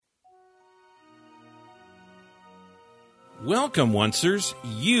Welcome, Oncers.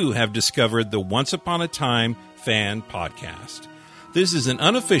 You have discovered the Once Upon a Time Fan Podcast. This is an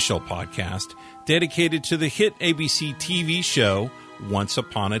unofficial podcast dedicated to the hit ABC TV show Once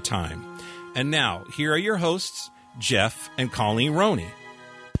Upon a Time. And now, here are your hosts, Jeff and Colleen Roney.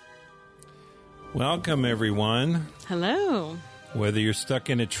 Welcome, everyone. Hello. Whether you're stuck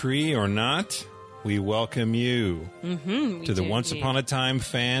in a tree or not, we welcome you to the Once Upon a Time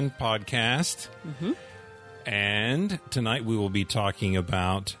Fan Podcast. And tonight we will be talking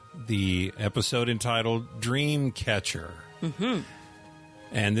about the episode entitled Dreamcatcher.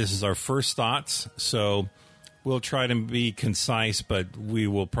 And this is our first thoughts, so we'll try to be concise, but we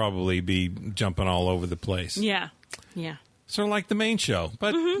will probably be jumping all over the place. Yeah. Sort of like the main show,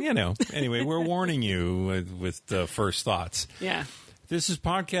 but, you know, anyway, we're warning you with the first thoughts. Yeah. This is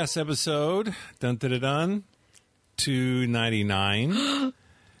podcast episode, 299.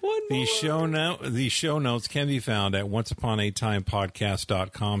 The show notes can be found at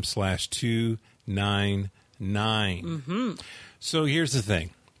onceuponatimepodcast.com/299. So here's the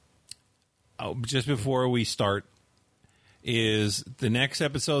thing. Just before we start, is the next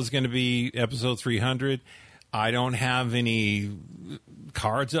episode is going to be episode 300. I don't have any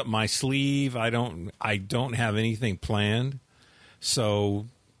cards up my sleeve. I don't have anything planned. So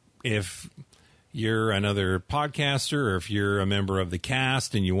if you're another podcaster, or if you're a member of the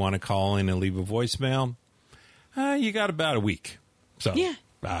cast and you want to call in and leave a voicemail, you got about a week. So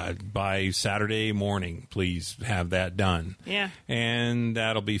by Saturday morning, please have that done. Yeah. And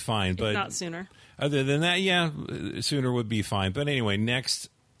that'll be fine. But not sooner. Other than that, sooner would be fine. But anyway, next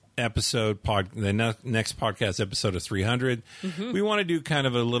episode, the next podcast episode of 300, we want to do kind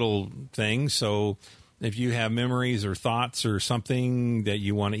of a little thing. So if you have memories or thoughts or something that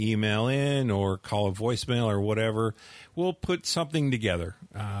you want to email in or call a voicemail or whatever, we'll put something together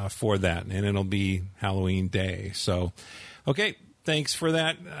for that, and it'll be Halloween Day. So, okay, thanks for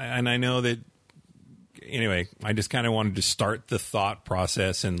that. And I know that, anyway, I just kind of wanted to start the thought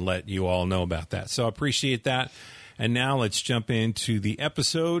process and let you all know about that. So I appreciate that. And now let's jump into the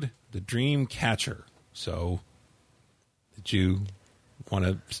episode, The Dreamcatcher. So did you want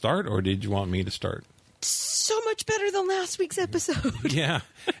to start, or did you want me to start? So much better than last week's episode. Yeah,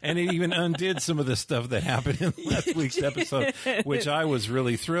 and it even undid some of the stuff that happened in last week's episode, which I was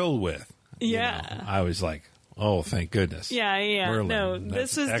really thrilled with. Yeah. You know, I was like, oh, thank goodness. Yeah. Merlin, no,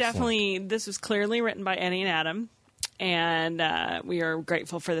 this was excellent. this was clearly written by Eddie and Adam, and we are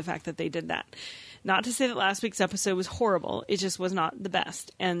grateful for the fact that they did that. Not to say that last week's episode was horrible. It just was not the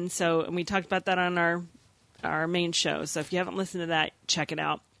best. And we talked about that on our main show. So if you haven't listened to that, check it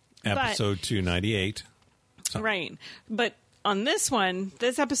out. Episode 298. Right. But on this one,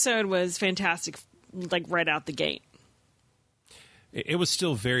 this episode was fantastic, like right out the gate. It was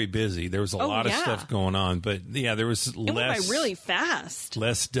still very busy. There was a lot of stuff going on, but there was it went by really fast.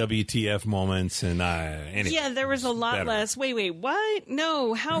 Less WTF moments, and anyway, there was a lot less. Wait, what?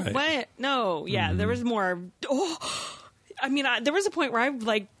 No, how? Right. What? No, there was more. Oh, I mean, there was a point where I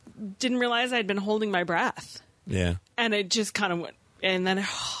didn't realize I'd been holding my breath. Yeah, and it just kind of went. And then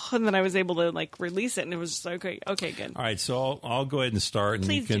I was able to release it, and it was just okay, good. All right, so I'll go ahead and start, and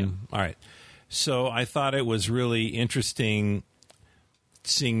Please you can. Do. All right, so I thought it was really interesting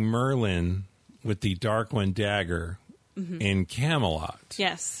seeing Merlin with the Darkwind dagger in Camelot.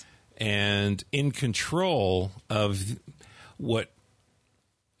 Yes, and in control of what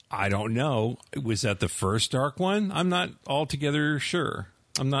I don't know. Was that the first dark one? I'm not altogether sure.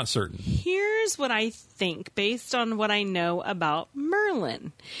 I'm not certain. Here's what I think based on what I know about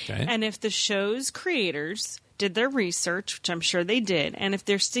Merlin. Okay. And if the show's creators did their research, which I'm sure they did, and if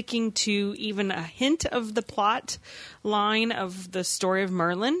they're sticking to even a hint of the plot line of the story of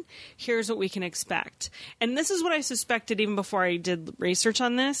Merlin, here's what we can expect. And this is what I suspected even before I did research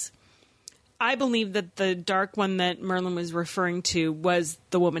on this. I believe that the dark one that Merlin was referring to was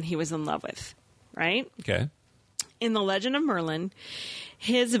the woman he was in love with, right? Okay. In the legend of Merlin,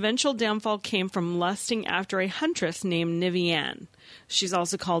 his eventual downfall came from lusting after a huntress named Niviane. She's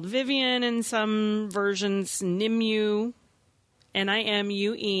also called Vivian in some versions, Nimue,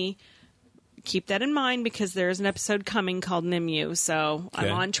 Nimue. Keep that in mind because there's an episode coming called Nimue, so okay.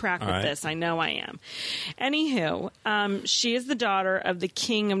 I'm on track with this. I know I am. Anywho, she is the daughter of the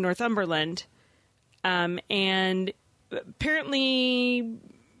king of Northumberland, and apparently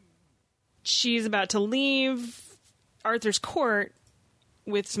she's about to leave Arthur's court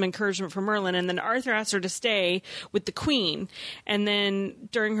with some encouragement from Merlin, and then Arthur asks her to stay with the queen, and then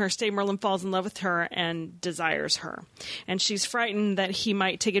during her stay Merlin falls in love with her and desires her, and she's frightened that he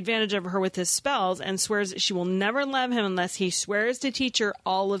might take advantage of her with his spells and swears that she will never love him unless he swears to teach her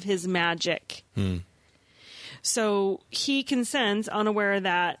all of his magic. So he consents, unaware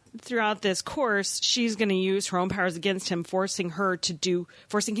that throughout this course, she's going to use her own powers against him, forcing him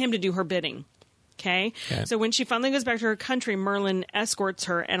to do her bidding. Okay? So when she finally goes back to her country, Merlin escorts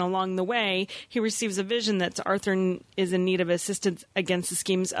her, and along the way, he receives a vision that Arthur is in need of assistance against the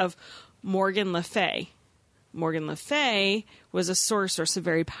schemes of Morgan Le Fay. Morgan Le Fay was a sorceress, a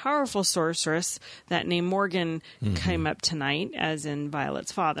very powerful sorceress. That name Morgan came up tonight, as in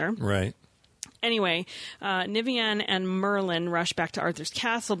Violet's father. Right. Anyway, Niviane and Merlin rush back to Arthur's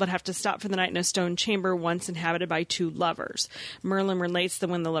castle, but have to stop for the night in a stone chamber once inhabited by two lovers. Merlin relates that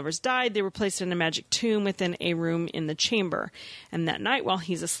when the lovers died, they were placed in a magic tomb within a room in the chamber. And that night, while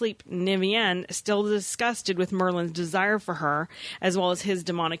he's asleep, Niviane, still disgusted with Merlin's desire for her, as well as his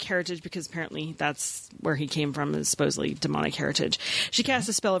demonic heritage, because apparently that's where he came from, is supposedly demonic heritage, she casts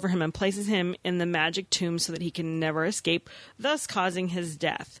a spell over him and places him in the magic tomb so that he can never escape, thus causing his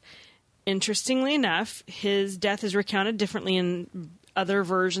death. Interestingly enough, his death is recounted differently in other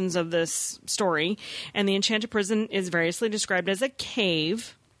versions of this story, and the enchanted prison is variously described as a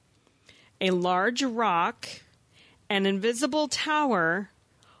cave, a large rock, an invisible tower,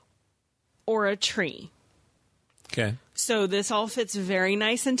 or a tree. Okay. So this all fits very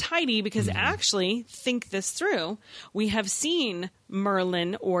nice and tidy because actually, think this through, we have seen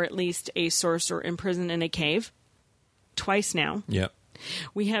Merlin, or at least a sorcerer, imprisoned in a cave twice now. Yep.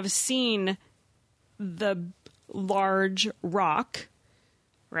 We have seen the large rock,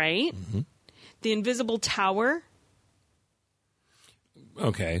 right? The invisible tower.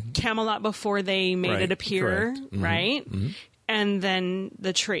 Okay. Camelot before they made it appear, right? And then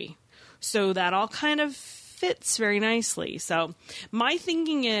the tree. So that all kind of fits very nicely. So my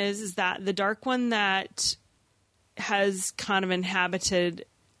thinking is that the dark one that has kind of inhabited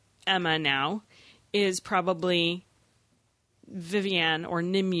Emma now is probably Vivienne or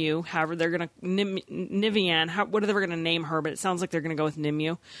Nimue, however they're going to Niviane, whatever they're going to name her, but it sounds like they're going to go with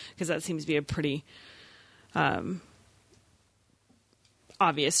Nimue because that seems to be a pretty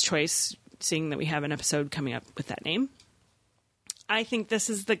obvious choice, seeing that we have an episode coming up with that name. I think this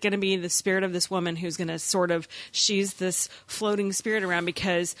is going to be the spirit of this woman who's going to she's this floating spirit around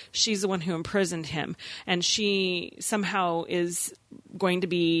because she's the one who imprisoned him, and she somehow is going to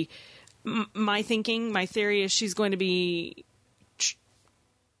be, my theory is she's going to be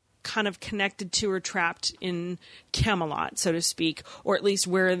kind of connected to or trapped in Camelot, so to speak, or at least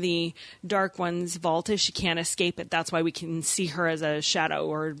where the Dark One's vault is. She can't escape it. That's why we can see her as a shadow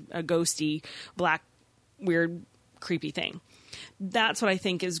or a ghosty, black, weird, creepy thing. That's what I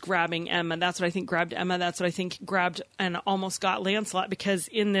think is grabbing Emma. That's what I think grabbed Emma. That's what I think grabbed and almost got Lancelot, because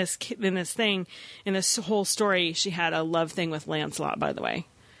in this whole story, she had a love thing with Lancelot, by the way.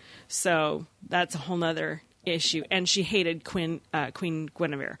 So that's a whole nother issue, and she hated Queen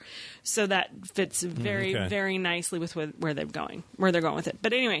Guinevere, so that fits very very nicely with where they're going with it.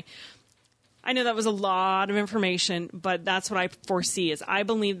 But anyway, I know that was a lot of information, but that's what I foresee. Is I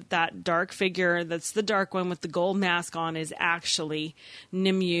believe that dark figure, that's the dark one with the gold mask on, is actually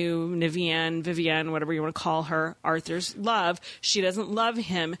Nimue, Niviane, Vivienne, whatever you want to call her, Arthur's love. She doesn't love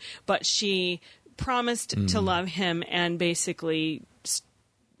him, but she promised to love him and basically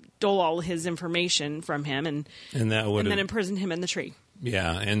stole all his information from him and then imprisoned him in the tree.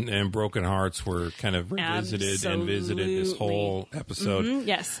 Yeah, and broken hearts were kind of revisited and visited this whole episode.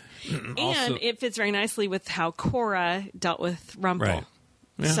 Yes. And it fits very nicely with how Cora dealt with Rumpel. Right.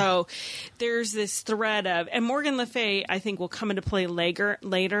 Yeah. So there's this thread of, and Morgan Le Fay, I think, will come into play later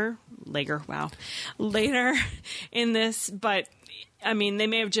in this, but I mean, they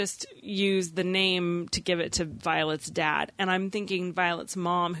may have just used the name to give it to Violet's dad. And I'm thinking Violet's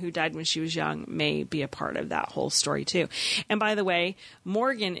mom, who died when she was young, may be a part of that whole story, too. And by the way,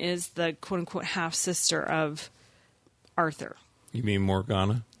 Morgan is the quote-unquote half-sister of Arthur. You mean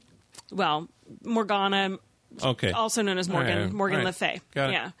Morgana? Well, Morgana, also known as Morgan Le Fay.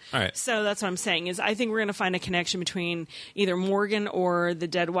 Yeah. All right. So that's what I'm saying, is I think we're going to find a connection between either Morgan or the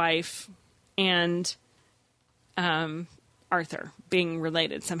dead wife and Arthur being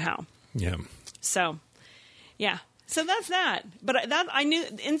related somehow. Yeah. So, yeah. So that's that. But that I knew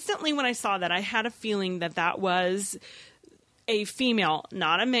instantly when I saw that. I had a feeling that was a female,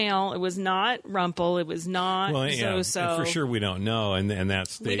 not a male. It was not Rumpel. It was not Zoso. For sure we don't know, and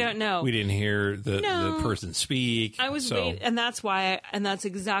we don't know. We didn't hear the person speak. And that's why, and that's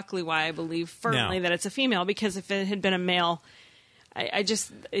exactly why I believe firmly that it's a female, because if it had been a male,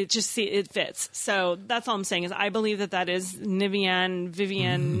 it fits. So that's all I'm saying, is I believe that is Vivienne,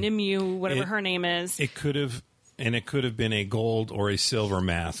 Nimue, whatever her name is. It could have, And it could have been a gold or a silver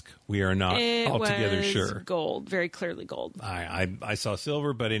mask. We are not altogether sure. Gold, very clearly gold. I saw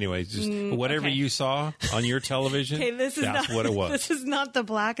silver, but anyway, just whatever you saw on your television, that's what it was. This is not the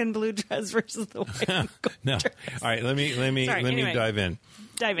black and blue dress versus the white and gold No. dress. All right, let me dive in.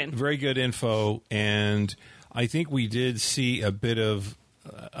 Dive in. Very good info, and I think we did see a bit of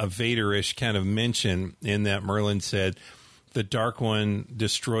a Vader-ish kind of mention in that Merlin said the Dark One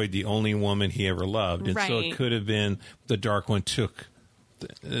destroyed the only woman he ever loved. And so it could have been the Dark One took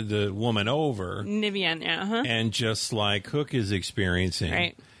the woman over. Nivian, yeah. Uh-huh. And just like Hook is experiencing.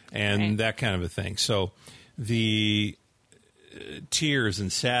 Right. And that kind of a thing. So the tears and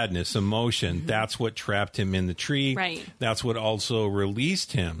sadness, emotion, that's what trapped him in the tree. Right. That's what also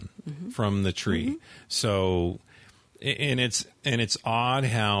released him from the tree. So, and it's odd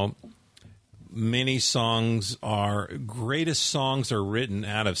how many greatest songs are written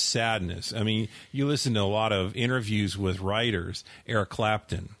out of sadness. I mean, you listen to a lot of interviews with writers. Eric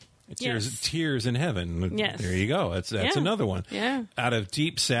Clapton, Tears in Heaven. Yes. There you go. That's another one. Yeah. Out of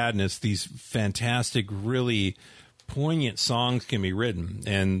deep sadness, these fantastic, really poignant songs can be written.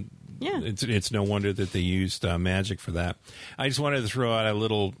 And it's no wonder that they used magic for that. I just wanted to throw out a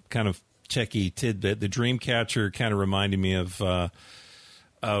little kind of techie tidbit. The Dreamcatcher kind of reminded me of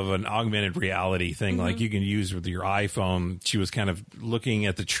an augmented reality thing like you can use with your iPhone. She was kind of looking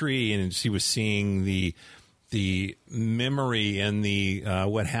at the tree and she was seeing the memory and the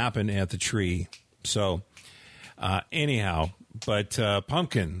what happened at the tree. So anyhow, but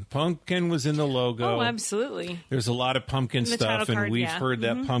pumpkin was in the logo. Oh, absolutely. There's a lot of pumpkin stuff, and we've heard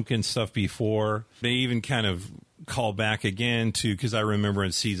that pumpkin stuff before. They even kind of call back again to, because I remember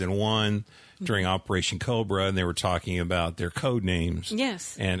in season 1 during Operation Cobra, and they were talking about their code names.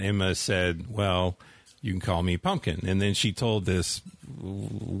 Yes. And Emma said, well, you can call me Pumpkin. And then she told this,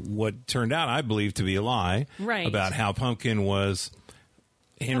 what turned out, I believe, to be a lie, about how Pumpkin was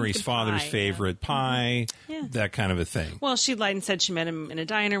Henry's father's favorite pie, that kind of a thing. Well, she lied and said she met him in a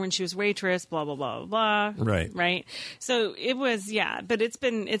diner when she was waitress, blah, blah, blah, blah, blah. Right. Right. So it was, but it's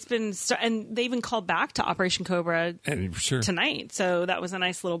been, and they even called back to Operation Cobra tonight. So that was a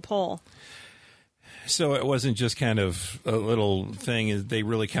nice little poll. So it wasn't just kind of a little thing. They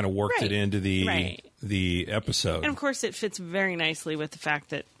really kind of worked it into the episode. And, of course, it fits very nicely with the fact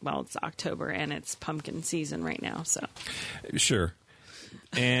that, well, it's October and it's pumpkin season right now. So Sure.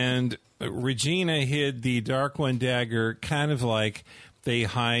 And Regina hid the Dark One dagger kind of like they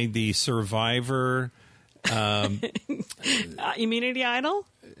hide the Survivor. Immunity Idol?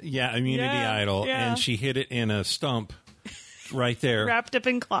 Yeah, Immunity Idol. Yeah. And she hid it in a stump. Right there, wrapped up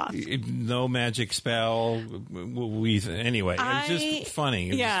in cloth. No magic spell. Anyway, it was just funny.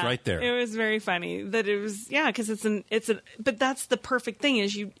 It was right there. It was very funny that it was. Yeah, because but that's the perfect thing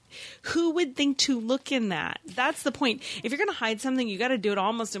is who would think to look in that? That's the point. If you're going to hide something, you got to do it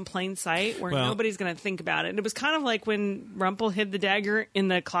almost in plain sight where nobody's going to think about it. And it was kind of like when Rumpel hid the dagger in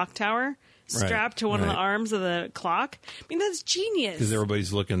the clock tower. Strapped to one of the arms of the clock. I mean, that's genius. Because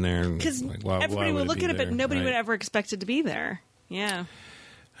everybody's looking there. Because everybody would look at it, but nobody would ever expect it to be there. Yeah.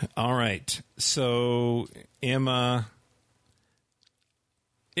 All right. So, Emma,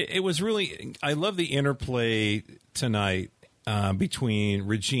 it was really, I love the interplay tonight between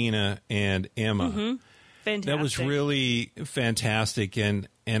Regina and Emma. Mm-hmm. Fantastic. That was really fantastic. And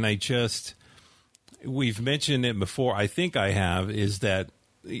we've mentioned it before, I think I have, is that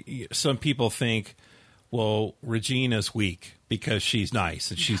some people think, well, Regina's weak because she's nice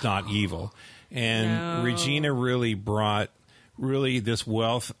and she's not evil. And Regina really brought this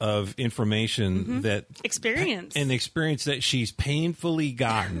wealth of information that experience that she's painfully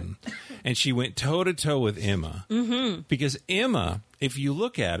gotten. And she went toe to toe with Emma because Emma, if you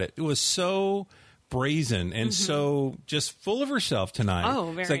look at it, it was so brazen and so just full of herself tonight. Oh,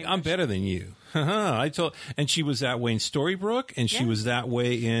 very it's like, I'm better than you. And she was that way in Storybrooke, and she was that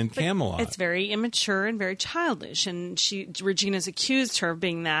way in Camelot. It's very immature and very childish, and Regina's accused her of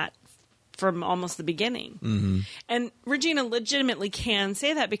being that from almost the beginning. And Regina legitimately can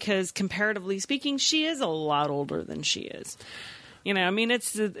say that because, comparatively speaking, she is a lot older than she is. You know, I mean,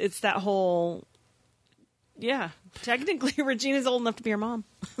 it's that whole, technically Regina's old enough to be her mom.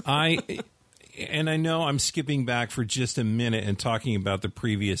 And I know I'm skipping back for just a minute and talking about the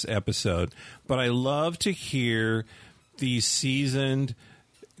previous episode, but I love to hear these seasoned,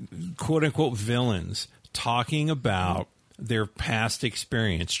 quote-unquote, villains talking about their past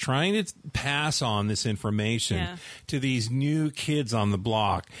experience, trying to pass on this information to these new kids on the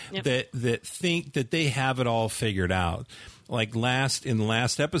block that think that they have it all figured out. Like in the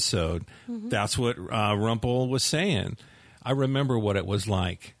last episode, that's what Rumpel was saying. I remember what it was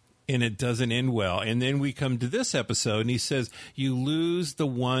like and it doesn't end well. And then we come to this episode, and he says, you lose the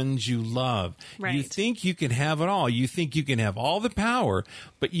ones you love. Right. You think you can have it all. You think you can have all the power,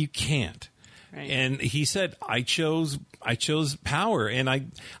 but you can't. Right. And he said, I chose power, and I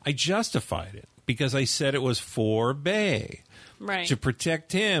justified it because I said it was for Bay. Right. To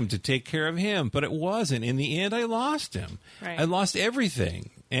protect him, to take care of him. But it wasn't. In the end, I lost him. Right. I lost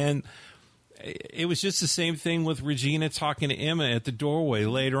everything. And it was just the same thing with Regina talking to Emma at the doorway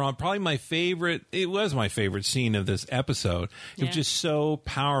later on. Probably it was my favorite scene of this episode. It was just so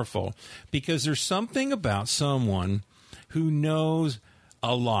powerful because there's something about someone who knows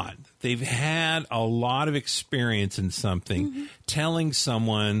a lot. They've had a lot of experience in something, telling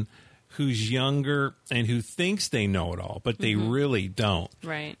someone who's younger and who thinks they know it all, but they really don't.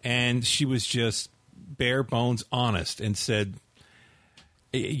 Right. And she was just bare bones honest and said,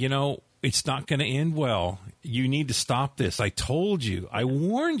 you know, it's not going to end well. You need to stop this. I told you. I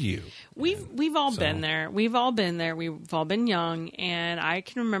warned you. We've all been there. We've all been there. We've all been young. And I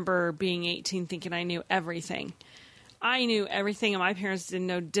can remember being 18 thinking I knew everything. I knew everything, and my parents didn't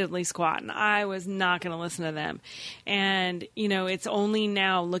know diddly squat, and I was not going to listen to them. And, you know, it's only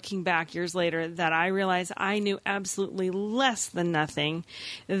now, looking back years later, that I realize I knew absolutely less than nothing.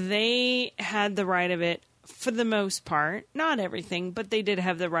 They had the right of it for the most part. Not everything, but they did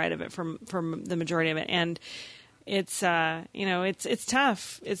have the right of it from the majority of it. And it's, you know, it's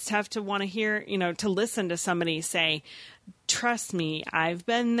tough. It's tough to want to hear, you know, to listen to somebody say, trust me, I've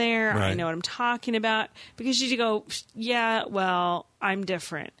been there. Right. I know what I'm talking about. Because you go, yeah, well, I'm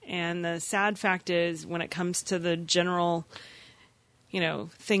different. And the sad fact is, when it comes to the general, you know,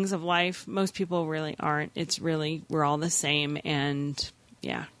 things of life, most people really aren't. It's really, we're all the same. And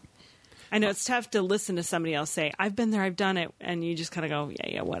yeah, I know it's tough to listen to somebody else say, I've been there, I've done it. And you just kind of go,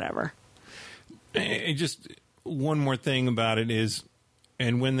 yeah, whatever. And just one more thing about it is,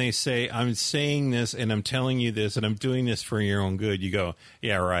 and when they say, I'm saying this and I'm telling you this and I'm doing this for your own good, you go,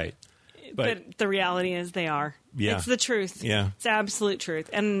 yeah, right. But the reality is they are. Yeah. It's the truth. Yeah. It's absolute truth.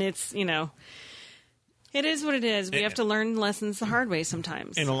 And it's, you know, it is what it is. We have to learn lessons the hard way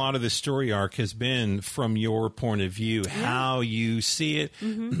sometimes. And a lot of the story arc has been from your point of view, how you see it,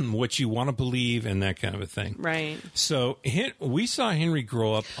 what you want to believe, and that kind of a thing. Right. So we saw Henry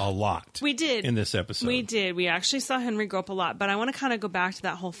grow up a lot. We did. In this episode. We did. We actually saw Henry grow up a lot. But I want to kind of go back to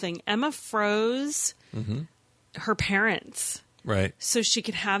that whole thing. Emma froze her parents. Right. So she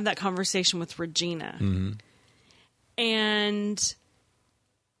could have that conversation with Regina. And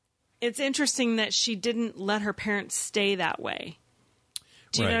it's interesting that she didn't let her parents stay that way.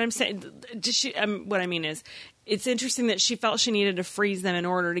 Do you know what I'm saying? What I mean is, it's interesting that she felt she needed to freeze them in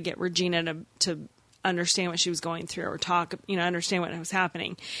order to get Regina to understand what she was going through or talk, you know, understand what was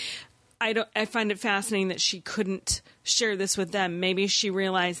happening. I find it fascinating that she couldn't share this with them. Maybe she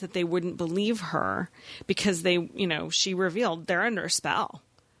realized that they wouldn't believe her because she revealed they're under a spell.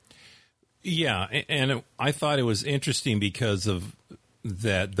 Yeah, and I thought it was interesting because of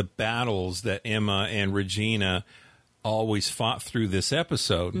that the battles that Emma and Regina always fought through this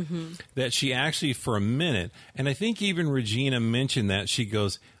episode, that she actually, for a minute, and I think even Regina mentioned that, she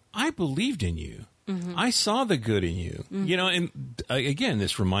goes, I believed in you. I saw the good in you. You know, and again,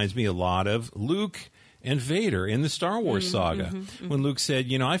 this reminds me a lot of Luke and Vader in the Star Wars saga, when Luke said,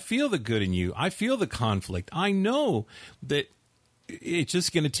 you know, I feel the good in you. I feel the conflict. I know that it's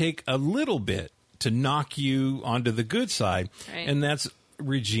just going to take a little bit to knock you onto the good side. Right. And that's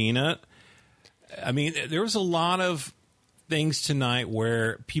Regina. I mean, there was a lot of things tonight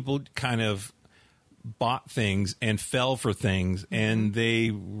where people kind of bought things and fell for things, and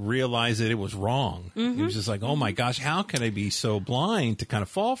they realized that it was wrong. It was just like, oh my gosh, how can I be so blind to kind of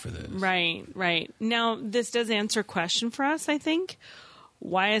fall for this? Right. Now, this does answer a question for us, I think.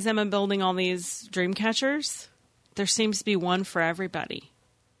 Why is Emma building all these dream catchers? There seems to be one for everybody.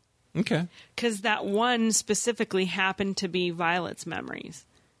 Okay. Because that one specifically happened to be Violet's memories.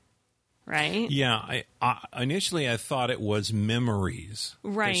 Right? Yeah. I initially I thought it was memories.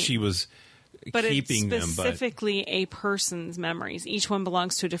 Right. That she was keeping them. But it's specifically a person's memories. Each one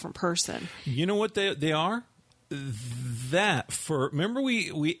belongs to a different person. You know what they are? Remember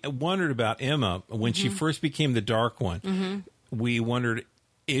we wondered about Emma when she first became the Dark One. We wondered,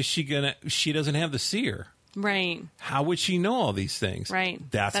 she doesn't have the seer. Right. How would she know all these things? Right.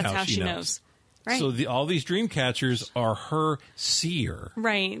 That's how she knows. Right. So all these dream catchers are her seer.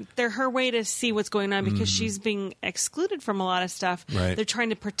 Right. They're her way to see what's going on because she's being excluded from a lot of stuff. Right. They're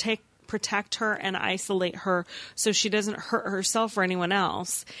trying to protect her and isolate her so she doesn't hurt herself or anyone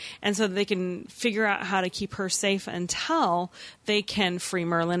else. And so they can figure out how to keep her safe until they can free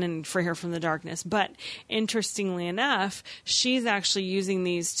Merlin and free her from the darkness. But interestingly enough, she's actually using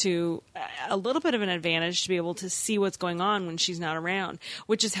these to a little bit of an advantage to be able to see what's going on when she's not around,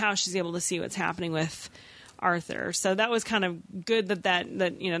 which is how she's able to see what's happening with Arthur. So that was kind of good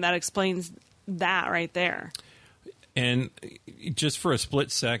that explains that right there. And just for a split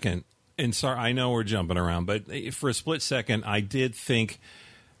second, and sorry, I know we're jumping around, but for a split second, I did think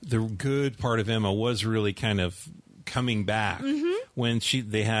the good part of Emma was really kind of coming back when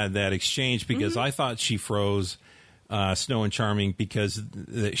they had that exchange, because I thought she froze Snow and Charming because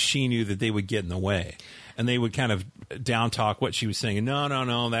she knew that they would get in the way. And they would kind of down talk what she was saying.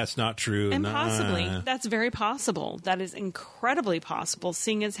 No, that's not true. And possibly, that's very possible. That is incredibly possible,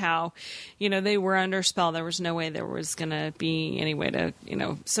 seeing as how, they were under spell. There was no way there was going to be any way to,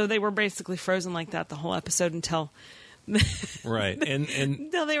 so they were basically frozen like that the whole episode until... Right. And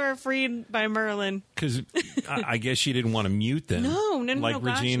until they were freed by Merlin. Because I guess she didn't want to mute them. No. Like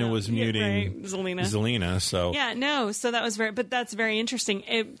Regina was muting Zelena. So yeah, no. So that was that's very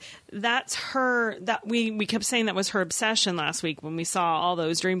interesting. That's her. That we kept saying that was her obsession last week when we saw all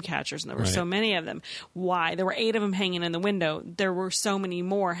those dream catchers, and there were so many of them. Why? There were 8 of them hanging in the window. There were so many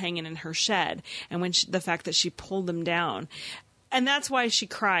more hanging in her shed, and the fact that she pulled them down. And that's why she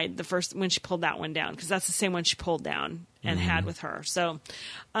cried when she pulled that one down, because that's the same one she pulled down and had with her. So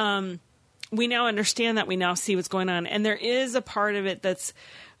we now understand that. We now see what's going on. And there is a part of it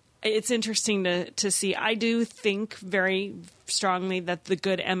it's interesting to see. I do think very strongly that the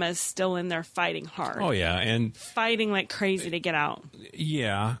good Emma is still in there fighting hard. Oh, yeah. And fighting like crazy to get out.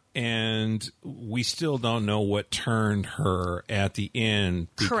 Yeah. And we still don't know what turned her at the end,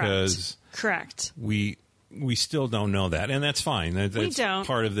 because Correct. We still don't know that, and that's fine. That's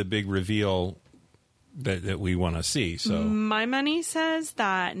part of the big reveal that we want to see. So my money says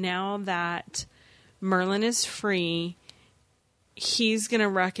that now that Merlin is free, he's going to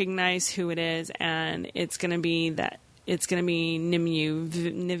recognize who it is, and it's going to be Nimue,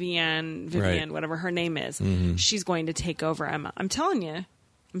 Vivian, whatever her name is. She's going to take over Emma. I'm telling you.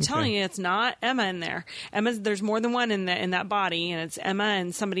 It's not Emma in there. There's more than one in that body, and it's Emma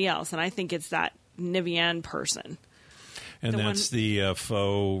and somebody else, and I think it's that Nivian person. And that's the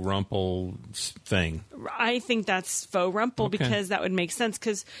faux Rumple thing. I think that's faux Rumple, because that would make sense,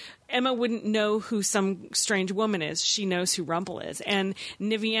 because Emma wouldn't know who some strange woman is. She knows who Rumple is. And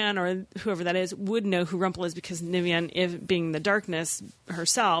Nivian, or whoever that is, would know who Rumple is, because Nivian, being the darkness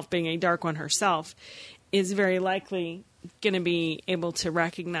herself, being a dark one herself, is very likely going to be able to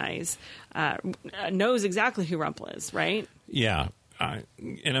recognize, knows exactly who Rumple is, right? Yeah.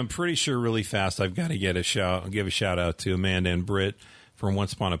 And I'm pretty sure really fast I've got to give a shout out to Amanda and Britt from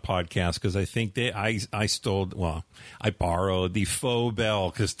Once Upon a Podcast, because I think I borrowed the faux bell,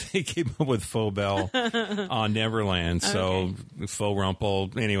 because they came up with faux bell on Neverland. So faux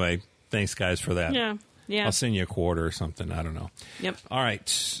Rumple. Anyway, thanks guys for that. Yeah. I'll send you a quarter or something. I don't know. Yep. All right.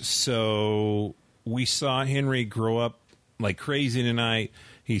 So we saw Henry grow up like crazy tonight.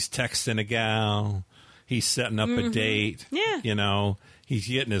 He's texting a gal. He's setting up a date. Yeah. He's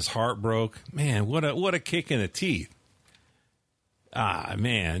getting his heart broke. Man, what a kick in the teeth.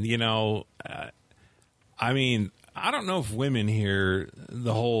 Man, I mean, I don't know if women hear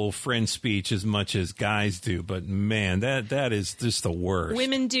the whole friend speech as much as guys do, but man, that is just the worst.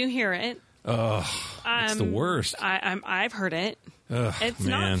 Women do hear it. Ugh, it's the worst. I've heard it. Ugh, it's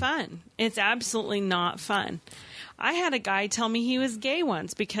not fun. It's absolutely not fun. I had a guy tell me he was gay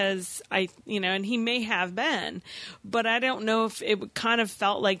once, because and he may have been, but I don't know if it kind of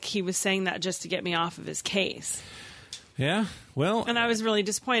felt like he was saying that just to get me off of his case. Yeah, well... And I was really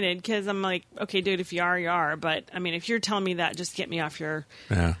disappointed, because I'm like, okay, dude, if you are, you are. But, I mean, if you're telling me that just to get me off your,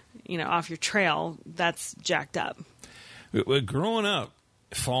 off your trail, that's jacked up. Growing up,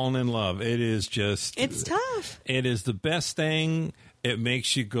 falling in love, it is just... It's tough. It is the best thing. It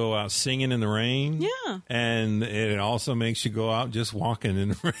makes you go out singing in the rain. Yeah. And it also makes you go out just walking in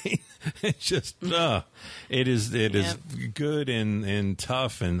the rain. It's just, it is good and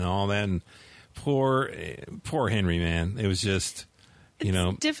tough and all that. And poor Henry, man. It was just,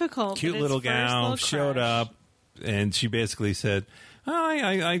 it's difficult. Cute little gal showed up, and she basically said,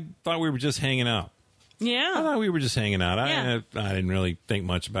 I thought we were just hanging out. Yeah. I thought we were just hanging out. Yeah. I didn't really think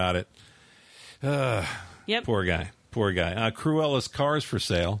much about it. Yep. Poor guy. Cruella's car's for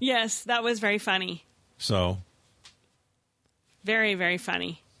sale. Yes, that was very funny. So. Very, very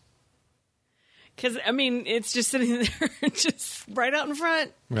funny. Because, I mean, it's just sitting there, just right out in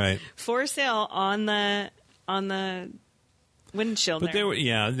front. Right. For sale on the windshield. But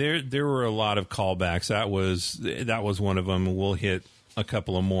there were a lot of callbacks. That was one of them. We'll hit a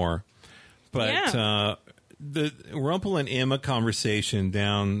couple of more. But the Rumple and Emma conversation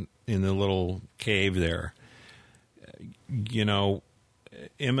down in the little cave there,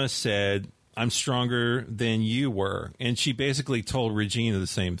 Emma said, "I'm stronger than you were," and she basically told Regina the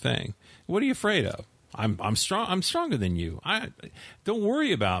same thing. What are you afraid of? I'm strong. I'm stronger than you. Don't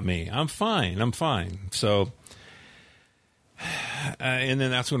worry about me. I'm fine. So, and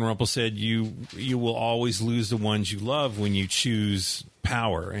then that's when Rumple said, "You will always lose the ones you love when you choose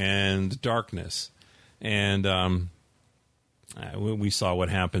power and darkness," and we saw what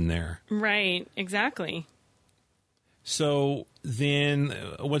happened there. Right. Exactly. So then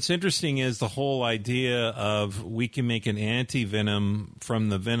what's interesting is the whole idea of we can make an anti-venom from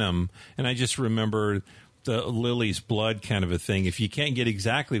the venom. And I just remember the Lily's blood kind of a thing. If you can't get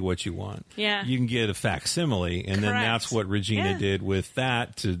exactly what you want, you can get a facsimile. And then that's what Regina did with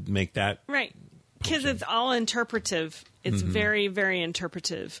that to make that. Right. Because it's all interpretive. It's very, very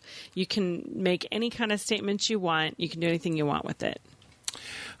interpretive. You can make any kind of statement you want. You can do anything you want with it.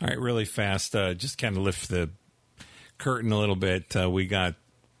 All right, really fast. Just kind of lift the curtain a little bit. We got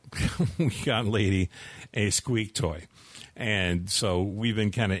Lady a squeak toy, and so we've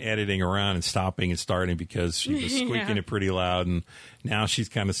been kind of editing around and stopping and starting because she was squeaking it pretty loud, and now she's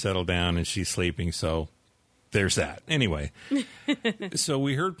kind of settled down and she's sleeping. So there's that. Anyway, so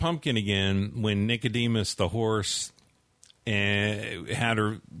we heard Pumpkin again when Nicodemus the horse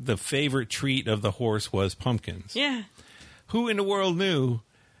had the favorite treat of the horse was pumpkins. Yeah. Who in the world knew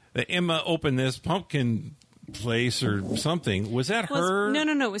that Emma opened this pumpkin place or something? Was that her? No.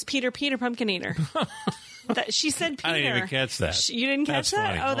 It was Peter Pumpkin Eater. She said Peter. I didn't even catch that. You didn't catch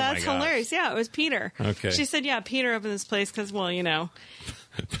that? Funny. Oh, that's hilarious. Yeah, it was Peter. Okay. She said, Peter opened this place because,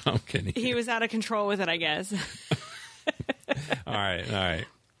 Pumpkin Eater. He was out of control with it, I guess. All right.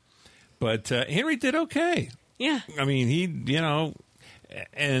 But Henry did okay. Yeah. I mean, he,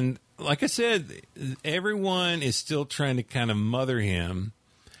 and like I said, everyone is still trying to kind of mother him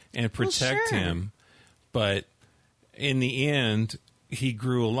and protect him. But in the end, he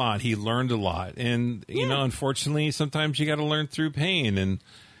grew a lot. He learned a lot. And, unfortunately, sometimes you got to learn through pain and,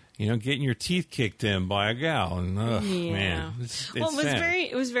 getting your teeth kicked in by a gal. And, man, it's sad.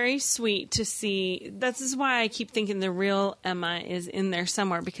 It was very sweet to see. This is why I keep thinking the real Emma is in there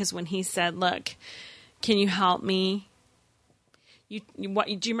somewhere, because when he said, "Look, can you help me? Do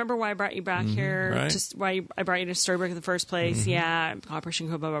you remember why I brought you back here? Right. Why I brought you to Storybrooke in the first place? Yeah, Operation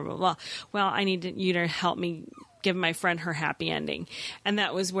Code, blah, blah, blah, blah. Well, I need you to help me give my friend her happy ending." And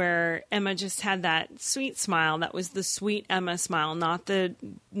that was where Emma just had that sweet smile. That was the sweet Emma smile, not the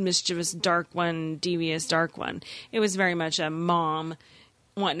mischievous, dark one, devious, dark one. It was very much a mom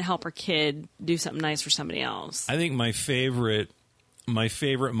wanting to help her kid do something nice for somebody else. I think my favorite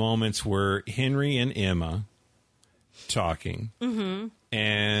moments were Henry and Emma talking,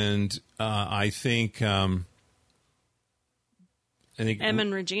 and I think Emma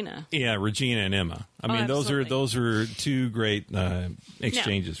and Regina. Yeah, Regina and Emma. I mean, those are two great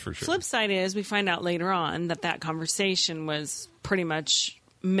exchanges for sure. Flip side is we find out later on that conversation was pretty much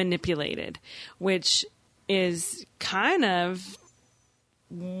manipulated, which is kind of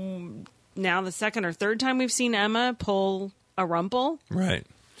now the second or third time we've seen Emma pull a Rumple. Right.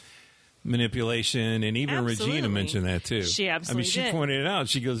 Manipulation, and even Regina mentioned that too. She absolutely did. She pointed it out.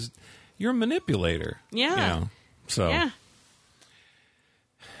 She goes, "You're a manipulator." Yeah. Yeah.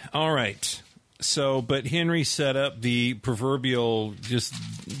 All right. So, but Henry set up the proverbial, just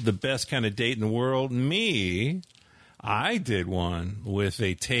the best kind of date in the world. I did one with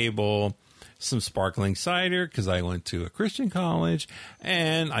a table, some sparkling cider, because I went to a Christian college,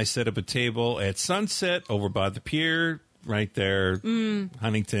 and I set up a table at Sunset over by the pier, right there,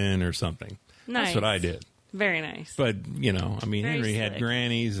 Huntington or something. Nice. That's what I did. Very nice. But, Henry had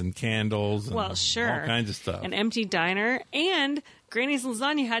grannies and candles and all kinds of stuff. An empty diner, and Granny's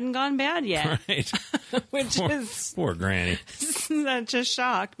lasagna hadn't gone bad yet. Right. Which is poor Granny. Such a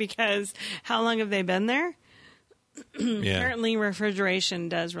shock, because how long have they been there? Yeah. Apparently refrigeration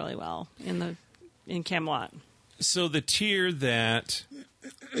does really well in Camelot. So the tier that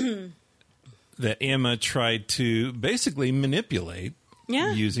Emma tried to basically manipulate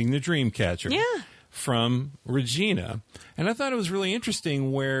using the Dreamcatcher from Regina. And I thought it was really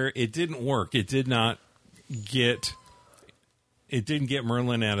interesting where it didn't work. It didn't get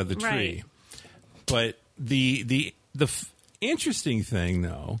Merlin out of the tree. Right. But the interesting thing,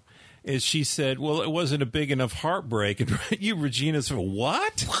 though, is she said, "Well, it wasn't a big enough heartbreak." And Regina said,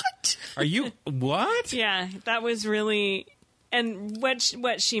 "What? What? Are you what?" Yeah, that was really And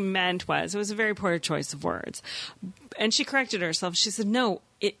what she meant was, it was a very poor choice of words. And she corrected herself. She said, no,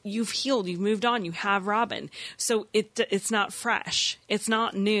 you've healed, you've moved on, you have Robin. So it's not fresh. It's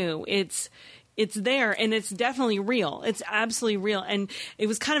not new. It's there, and it's definitely real. It's absolutely real. And it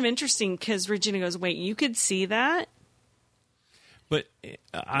was kind of interesting because Regina goes, wait, you could see that? But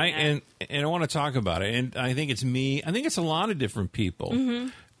I want to talk about it, and I think it's me. I think it's a lot of different people. Mm-hmm.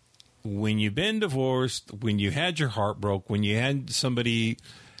 When you've been divorced, when you had your heart broke, when you had somebody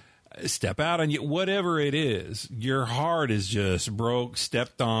step out on you, whatever it is, your heart is just broke,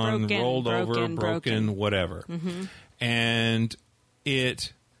 stepped on, rolled over, broken, whatever. Mm-hmm. And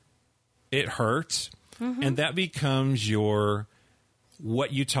it hurts, mm-hmm. and that becomes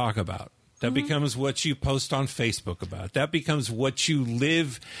what you talk about. That mm-hmm. becomes what you post on Facebook about. That becomes what you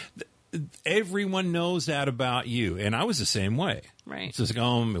live. Everyone knows that about you. And I was the same way. Right. It's just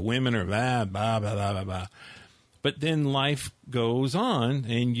like, women are blah, blah, blah, blah, blah, blah. But then life goes on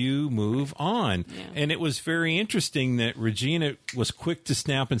and you move on. Yeah. And it was very interesting that Regina was quick to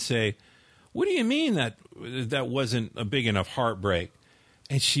snap and say, what do you mean that wasn't a big enough heartbreak?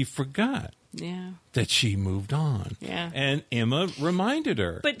 And she forgot. Yeah. That she moved on. Yeah. And Emma reminded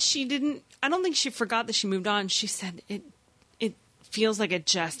her. But she didn't, I don't think she forgot that she moved on. She said it feels like it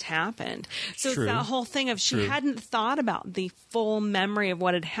just happened. So True. It's that whole thing of she hadn't thought about the full memory of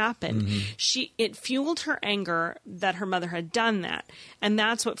what had happened. Mm-hmm. It fueled her anger that her mother had done that. And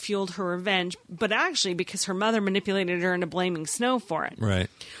that's what fueled her revenge. But actually, because her mother manipulated her into blaming Snow for it. Right.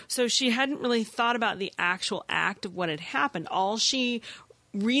 So she hadn't really thought about the actual act of what had happened. All she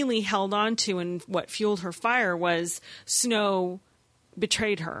really held on to and what fueled her fire was Snow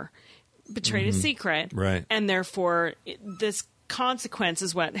betrayed her, betrayed a secret. Right. And therefore, this consequence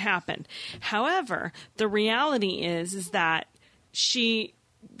is what happened. However, the reality is that she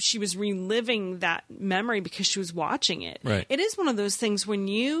was reliving that memory because she was watching it. Right. It is one of those things when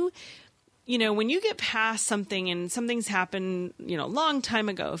when you get past something and something's happened, a long time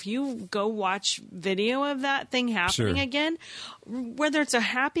ago, if you go watch video of that thing happening again, whether it's a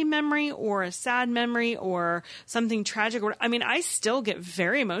happy memory or a sad memory or something tragic, I still get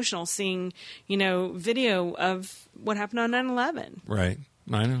very emotional seeing, video of what happened on 9/11. Right.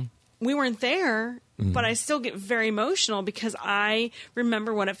 I know. We weren't there, Mm-hmm. but I still get very emotional because I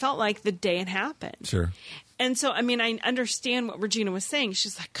remember what it felt like the day it happened. Sure. And so, I understand what Regina was saying.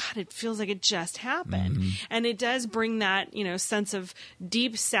 She's like, God, it feels like it just happened. Mm-hmm. And it does bring that, sense of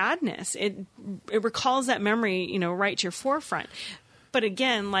deep sadness. It recalls that memory, right to your forefront. But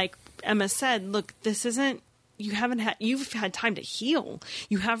again, like Emma said, look, this isn't, you've had time to heal.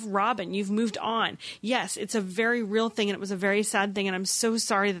 You have Robin. You've moved on. Yes, it's a very real thing, and it was a very sad thing, and I'm so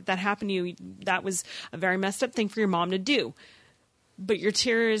sorry that happened to you. That was a very messed up thing for your mom to do. But your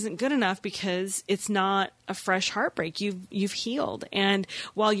tear isn't good enough because it's not a fresh heartbreak. You've healed. And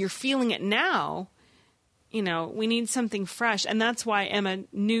while you're feeling it now, we need something fresh. And that's why Emma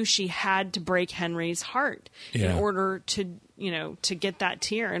knew she had to break Henry's heart in order to, to get that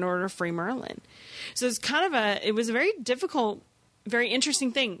tear, in order to free Merlin. So it's it was a very difficult, very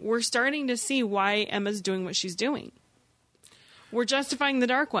interesting thing. We're starting to see why Emma's doing what she's doing. We're justifying the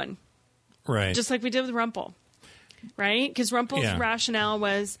Dark One. Right. Just like we did with Rumpel. Right? Because Rumpel's rationale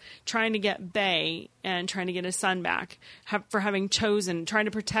was trying to get Bay and trying to get his son back for having trying to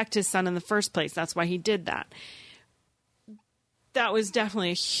protect his son in the first place. That's why he did that. That was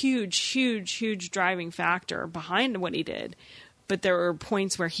definitely a huge, huge, huge driving factor behind what he did. But there were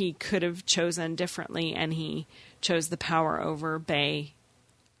points where he could have chosen differently, and he chose the power over Bay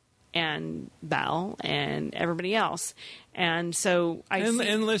and Belle and everybody else. And so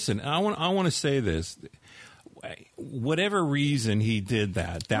and listen, I want to say this. Whatever reason he did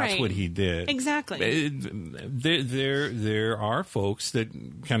that, that's what he did. Exactly. There are folks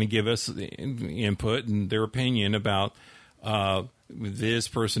that kind of give us input and their opinion about this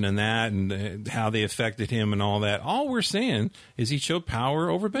person and that and how they affected him and all that. All we're saying is he showed power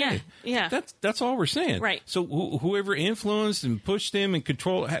over Bay. Yeah. That's all we're saying. Right. So whoever influenced and pushed him and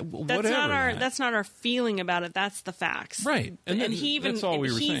controlled, whatever. That's not our feeling about it. That's the facts. Right. And he even, that's all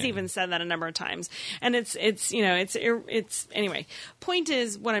we were saying. He's even said that a number of times. And it's anyway, point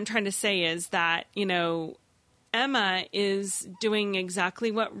is, what I'm trying to say is that, Emma is doing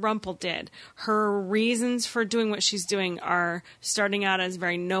exactly what Rumpel did. Her reasons for doing what she's doing are starting out as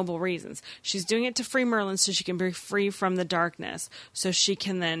very noble reasons. She's doing it to free Merlin so she can be free from the darkness, so she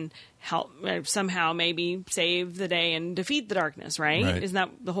can then help somehow maybe save the day and defeat the darkness, right? Isn't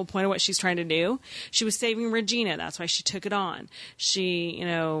that the whole point of what she's trying to do? She was saving Regina. That's why she took it on. She,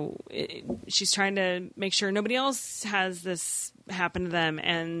 she's trying to make sure nobody else has this happen to them.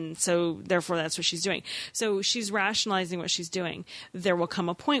 And so therefore that's what she's doing. So she's rationalizing what she's doing. There will come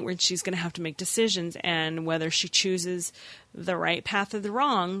a point where she's going to have to make decisions, and whether she chooses the right path or the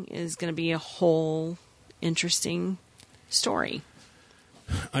wrong is going to be a whole interesting story.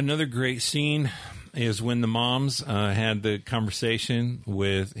 Another great scene is when the moms had the conversation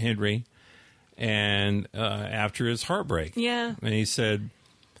with Henry, and after his heartbreak. Yeah. And he said,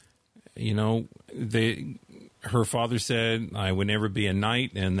 her father said, I would never be a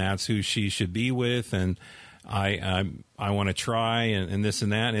knight, and that's who she should be with, and I want to try, and this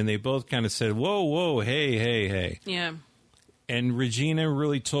and that. And they both kind of said, whoa, hey. Yeah. And Regina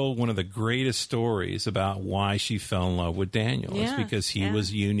really told one of the greatest stories about why she fell in love with Daniel. Yeah, it's because he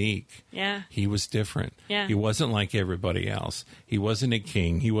was unique. Yeah. He was different. Yeah. He wasn't like everybody else. He wasn't a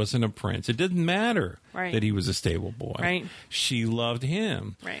king. He wasn't a prince. It didn't matter that he was a stable boy. Right. She loved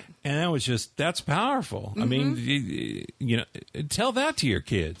him. Right. And that's powerful. I mean, tell that to your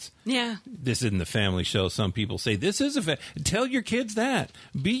kids. Yeah. This isn't the family show. Some people say this is tell your kids that.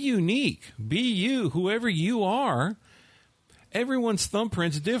 Be unique. Be you, whoever you are. Everyone's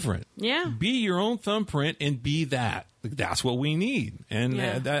thumbprint's different. Yeah. Be your own thumbprint and be that. That's what we need. And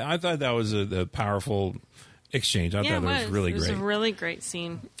I thought that was a powerful exchange. I thought it was really great. It was a really great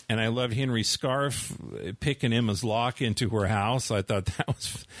scene. And I loved Henry's scarf picking Emma's lock into her house. I thought that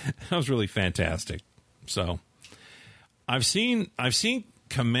was really fantastic. So I've seen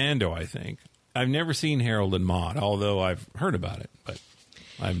Commando, I think. I've never seen Harold and Maude, although I've heard about it, but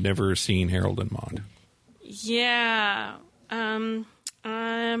I've never seen Harold and Maude. Yeah.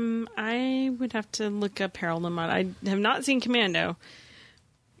 I would have to look up Harold and Maude. I have not seen Commando.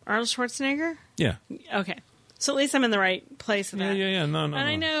 Arnold Schwarzenegger? Yeah. Okay. So at least I'm in the right place with that. Yeah. No. And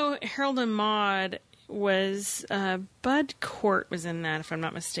I know Harold and Maude was, Bud Cort was in that, if I'm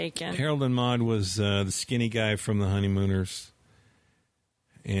not mistaken. Harold and Maude was the skinny guy from The Honeymooners.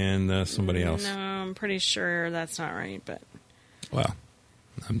 And somebody else. No, I'm pretty sure that's not right, but... Well,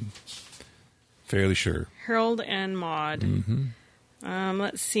 I'm fairly sure. Harold and Maude. Mm-hmm.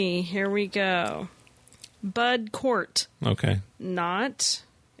 Let's see. Here we go. Bud Cort. Okay. It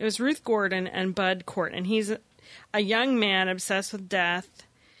was Ruth Gordon and Bud Cort, and he's a young man obsessed with death,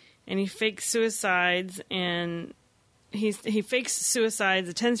 and he fakes suicides, and he fakes suicides,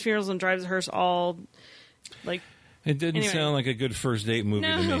 attends funerals, and drives a hearse all like. It didn't sound like a good first date movie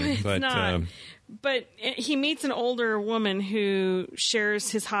to me, it's but not. But he meets an older woman who shares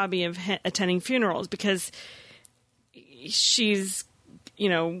his hobby of attending funerals because she's,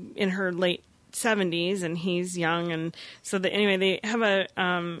 in her late 70s and he's young, and so they have a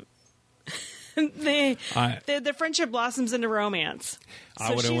their friendship blossoms into romance. So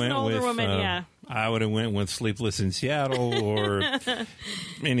I would have went with I would have went with Sleepless in Seattle or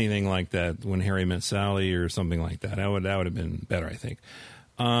anything like that. When Harry Met Sally or something like that. That would have been better, I think.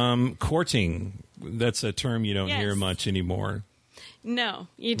 Courting, that's a term you don't hear much anymore. No,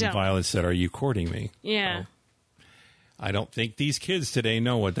 you don't. Violet said, "Are you courting me?" Yeah. Well, I don't think these kids today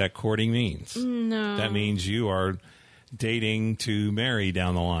know what that courting means. No. That means you are dating to marry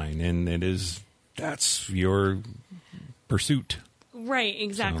down the line, and that's your pursuit. Right,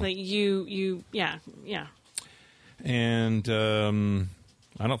 exactly. So. Yeah. And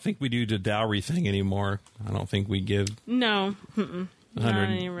I don't think we do the dowry thing anymore. I don't think we give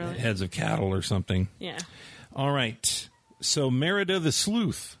 100 heads of cattle or something. Yeah. All right. So Merida the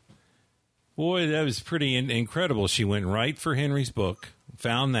Sleuth. Boy, that was pretty incredible. She went right for Henry's book,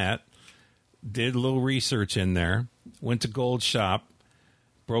 found that, did a little research in there, went to Gold Shop,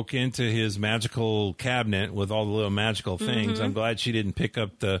 broke into his magical cabinet with all the little magical things. I'm glad she didn't pick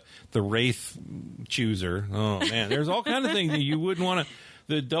up the Wraith chooser. Oh, man. There's all kind of things that you wouldn't want to...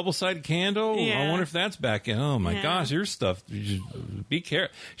 The double-sided candle, I wonder if that's back in. Oh, my gosh, your stuff. Be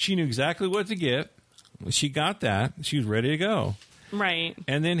careful. She knew exactly what to get. She got that. She was ready to go. Right.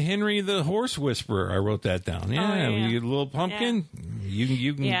 And then Henry the Horse Whisperer. I wrote that down. Yeah, when you get a little pumpkin,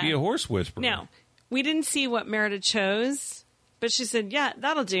 you can be a horse whisperer. Now, we didn't see what Merida chose, but she said, yeah,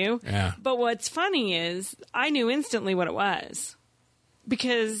 that'll do. Yeah. But what's funny is I knew instantly what it was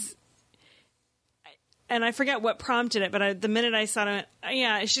because... And I forget what prompted it, but the minute I saw it,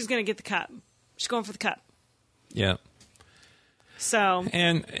 yeah, she's going to get the cup. She's going for the cup. Yeah. So.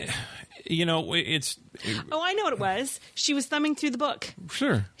 And, it's... Oh, I know what it was. She was thumbing through the book.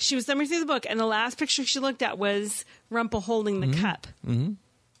 Sure. She was thumbing through the book, and the last picture she looked at was Rumpel holding the cup. Mm-hmm.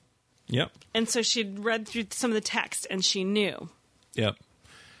 Yep. And so she'd read through some of the text, and she knew. Yep.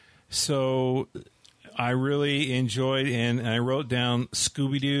 So I really enjoyed, and I wrote down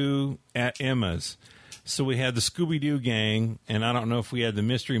Scooby-Doo at Emma's. So we had the Scooby-Doo gang, and I don't know if we had the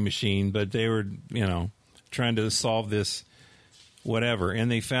Mystery Machine, but they were, trying to solve this whatever. And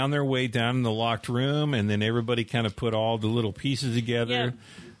they found their way down in the locked room, and then everybody kind of put all the little pieces together. Yeah.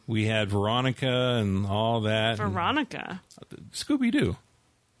 We had Veronica and all that. Veronica? Scooby-Doo.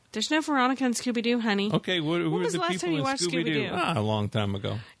 There's no Veronica and Scooby-Doo, honey. Okay, who When were was the the last people time you in watched Scooby-Doo? Scooby-Doo? A long time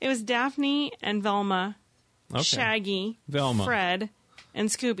ago. It was Daphne and Velma, Okay. Shaggy, Velma. Fred, and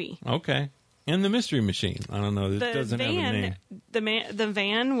Scooby. Okay. And the Mystery Machine. I don't know. It doesn't have a name. The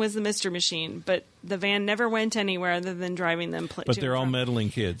van was the Mystery Machine, but the van never went anywhere other than driving them. But they're all meddling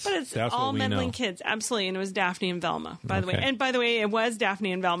kids. But it's That's all what we meddling know. kids, absolutely. And it was Daphne and Velma, by the way. Okay. And by the way, it was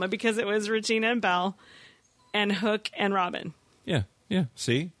Daphne and Velma because it was Regina and Belle, and Hook and Robin. Yeah.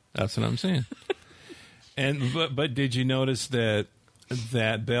 See, that's what I'm saying. But did you notice that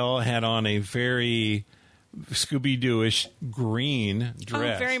Belle had on a very Scooby-Doo-ish green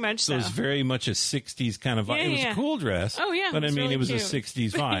dress? Oh, very much so. It was very much a 60s kind of vibe. Yeah, It was yeah. a cool dress. Oh, yeah. But I mean, really it was cute. a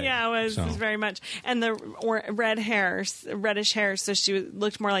 60s vibe. Yeah, it was, So. it was very much. And the reddish hair, so she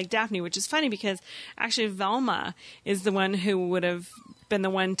looked more like Daphne, which is funny because actually Velma is the one who would have been the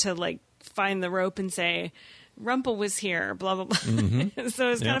one to find the rope and say, Rumple was here, blah, blah, blah. Mm-hmm.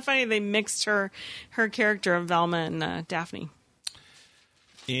 So it's kind Yeah. of funny they mixed her character of Velma and Daphne.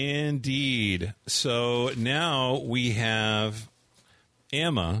 Indeed. So now we have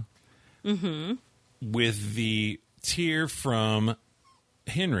Emma with the tear from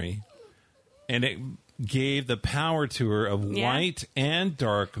Henry, and it gave the power to her of Yeah. white and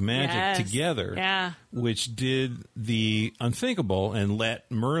dark magic Yes. together, Yeah. which did the unthinkable and let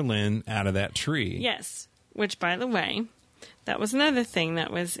Merlin out of that tree. Yes. Which, by the way, that was another thing that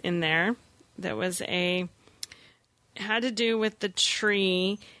was in there. That was had to do with the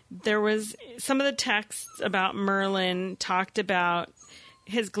tree. There was some of the texts about Merlin talked about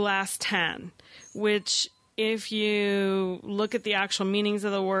his glass tan, which if you look at the actual meanings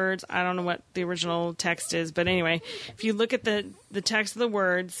of the words, I don't know what the original text is, but anyway, if you look at the text of the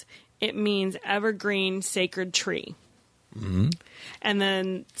words, it means evergreen sacred tree. Mm-hmm. And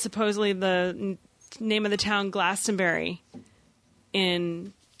then supposedly the name of the town Glastonbury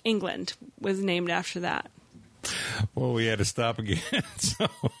in England was named after that. Well, we had to stop again. So,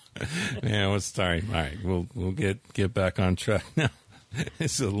 yeah, sorry. All right, we'll get back on track now.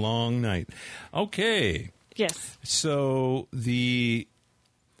 It's a long night. Okay. Yes. So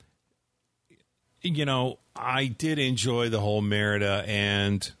I did enjoy the whole Merida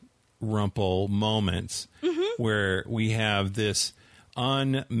and Rumple moments where we have this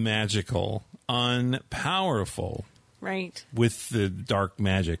unmagical, unpowerful, Right. with the dark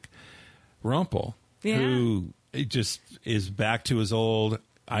magic Rumple, Yeah. who it just is back to his old,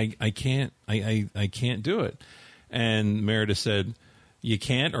 I can't do it. And Merida said, you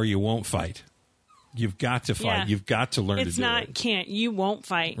can't or you won't fight. You've got to fight. Yeah. You've got to learn to do It's not it. can't. You won't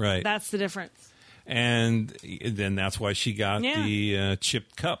fight. Right. That's the difference. And then that's why she got Yeah. the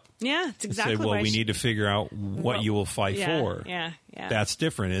chipped cup. Yeah, it's exactly Said, well, why we she- need to figure out what you will fight for. Yeah. That's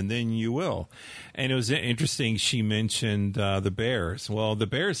different, and then you will. And it was interesting. She mentioned the bears. Well, the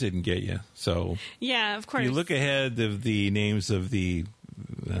bears didn't get you. So Yeah, of course. if you look ahead of the names of the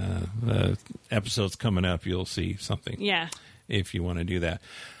episodes coming up, you'll see something. Yeah. If you want to do that.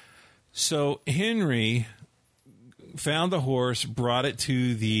 So Henry found the horse, brought it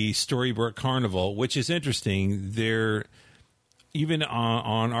to the Storybrooke Carnival, which is interesting. There, even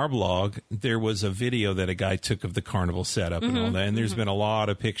on our blog, there was a video that a guy took of the carnival setup and all that, and there's been a lot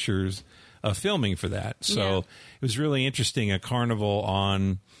of pictures of filming for that. So Yeah. it was really interesting. A carnival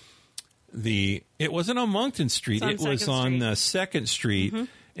on it wasn't on Moncton Street. It's It on was 2nd on Street. 2nd Street,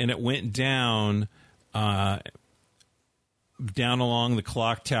 and it went down along the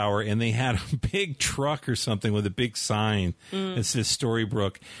clock tower, and they had a big truck or something with a big sign that says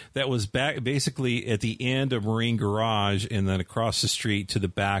Storybrooke that was back basically at the end of Marine Garage and then across the street to the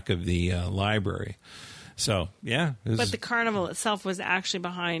back of the library. So, yeah. But the carnival itself was actually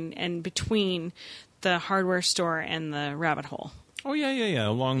behind and between the hardware store and the rabbit hole. Oh yeah.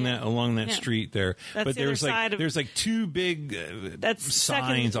 Along that Yeah. street there. That's but the other side of- there's like two big That's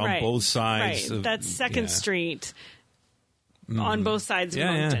signs on right, both sides. Right. Of, That's 2nd yeah. Street on both sides of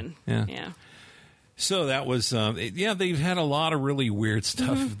Yeah, Moncton. yeah. So that was, they've had a lot of really weird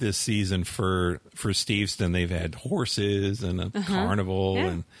stuff this season for Steveston. They've had horses and a carnival Yeah.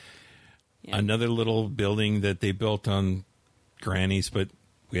 and another little building that they built on Granny's, but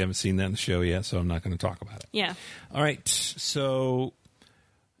we haven't seen that in the show yet, so I'm not going to talk about it. Yeah. All right. So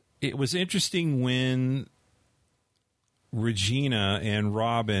it was interesting when Regina and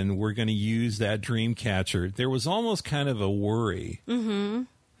Robin were going to use that dream catcher, there was almost kind of a worry. Mm-hmm.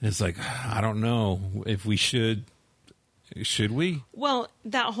 It's like, I don't know if we should. Should we? Well,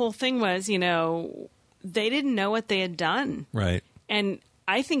 that whole thing was, they didn't know what they had done. Right. And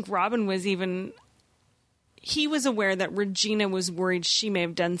I think Robin was he was aware that Regina was worried she may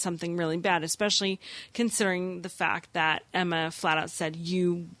have done something really bad, especially considering the fact that Emma flat out said,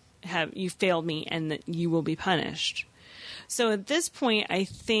 you failed me and that you will be punished. So at this point, I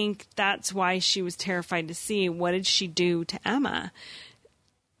think that's why she was terrified to see what did she do to Emma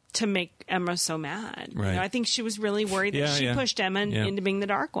to make Emma so mad. Right. I think she was really worried that she pushed Emma into being the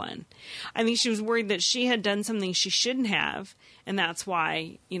Dark One. I think she was worried that she had done something she shouldn't have, and that's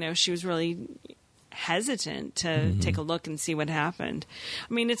why, she was really hesitant to take a look and see what happened.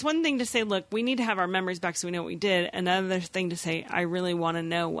 I mean, it's one thing to say, look, we need to have our memories back so we know what we did. Another thing to say, I really want to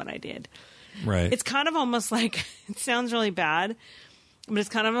know what I did. Right. It's kind of almost like, it sounds really bad, but it's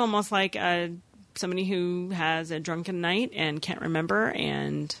kind of almost like somebody who has a drunken night and can't remember,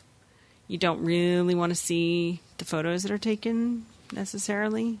 and you don't really want to see the photos that are taken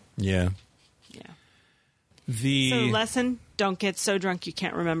necessarily. Yeah. Yeah. So lesson, don't get so drunk you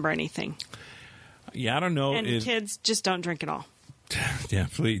can't remember anything. Yeah, I don't know. And kids, just don't drink at all. Yeah,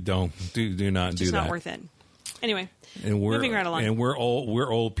 please don't. Do not do that. It's not worth it. Anyway, and moving right along. And we're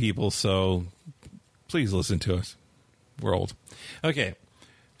old people, so please listen to us. We're old. Okay.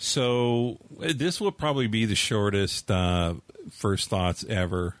 So this will probably be the shortest first thoughts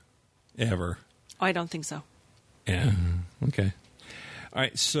ever. Oh, I don't think so. Yeah. Okay. All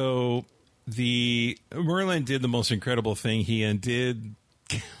right. So Merlin did the most incredible thing. He undid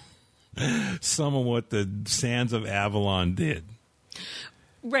some of what the Sands of Avalon did.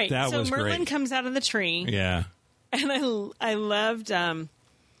 Right. That so was Merlin great. Comes out of the tree. Yeah. And I loved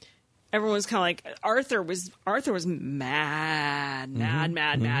everyone was kind of like Arthur was mad.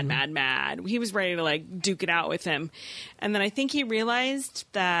 He was ready to like duke it out with him. And then I think he realized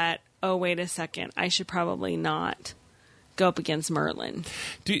that, oh, wait a second, I should probably not go up against Merlin.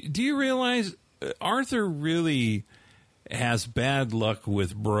 Do you realize Arthur really has bad luck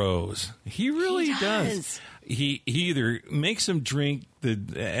with bros? He really does. He either makes them drink the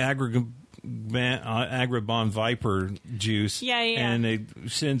Agrabah Viper juice, and it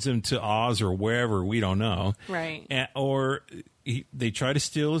sends him to Oz or wherever, we don't know. Right. Or they try to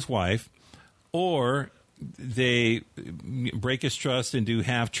steal his wife, or they break his trust and do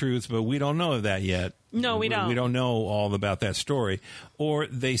half-truths, but we don't know that yet. No, we don't. We don't know all about that story. Or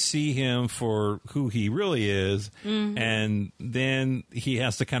they see him for who he really is, and then he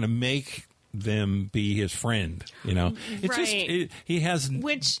has to kind of make them be his friend. It's right. He has...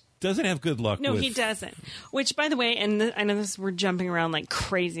 doesn't have good luck. No, he doesn't. Which, by the way, and I know we're jumping around like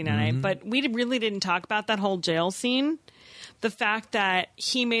crazy tonight, but we really didn't talk about that whole jail scene. The fact that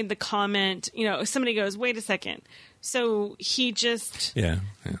he made the comment, somebody goes, wait a second. So he just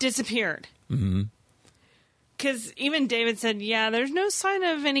disappeared. Mm-hmm. Because even David said, there's no sign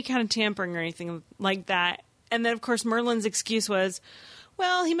of any kind of tampering or anything like that. And then, of course, Merlin's excuse was,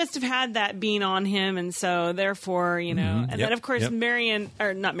 well, he must have had that bean on him, and so therefore, and then, of course, not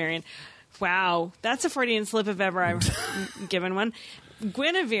Marion. Wow, that's a Freudian slip if ever I've given one.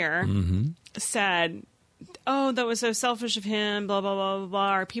 Guinevere said, oh, that was so selfish of him, blah, blah, blah, blah, blah.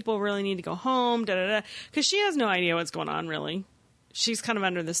 Our people really need to go home, da, da, da. Because she has no idea what's going on, really. She's kind of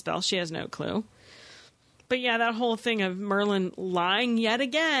under the spell. She has no clue. But yeah, that whole thing of Merlin lying yet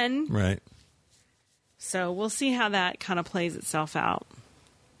again. Right. So we'll see how that kind of plays itself out.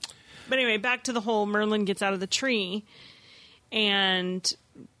 But anyway, back to the whole Merlin gets out of the tree, and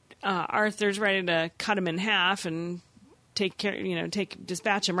Arthur's ready to cut him in half and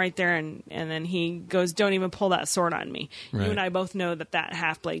dispatch him right there, and then he goes, don't even pull that sword on me. Right. You and I both know that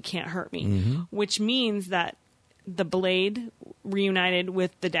half blade can't hurt me, which means that the blade reunited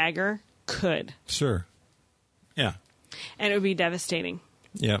with the dagger could. Sure. Yeah. And it would be devastating.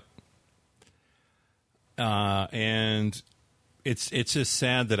 Yep. And it's just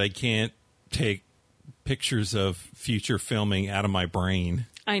sad that I can't take pictures of future filming out of my brain.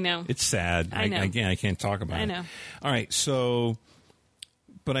 I know. It's sad. I know. I can't talk about it. I know. All right. So,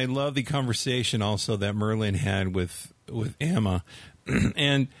 but I love the conversation also that Merlin had with Emma.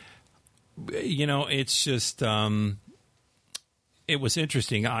 And, it's just, it was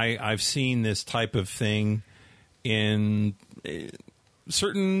interesting. I've seen this type of thing in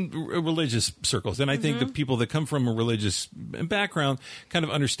certain religious circles, and I think the people that come from a religious background kind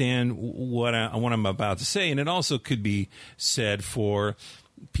of understand what I'm about to say, and it also could be said for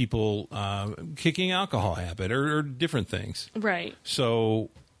people kicking alcohol habit or different things. Right.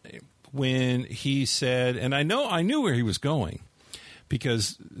 So when he said, and I knew where he was going,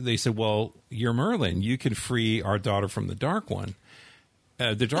 because they said, well, you're Merlin. You can free our daughter from the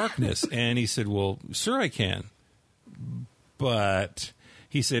the darkness. And he said, well, sure I can. But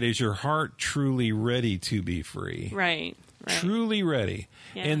he said, is your heart truly ready to be free? Right. Truly ready.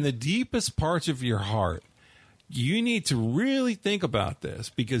 Yeah. In the deepest parts of your heart, you need to really think about this,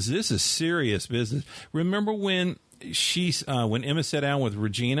 because this is serious business. Remember when when Emma sat down with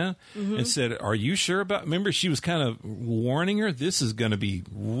Regina and said, are you sure about, remember she was kind of warning her, this is going to be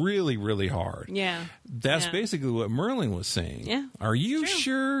really, really hard. Yeah. That's basically what Merlin was saying. Yeah. Are you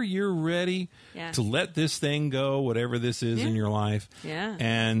sure you're ready to let this thing go, whatever this is in your life? Yeah.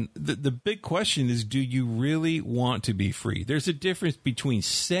 And the big question is, do you really want to be free? There's a difference between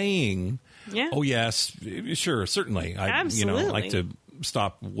saying, oh, yes, sure, certainly. Absolutely. Like to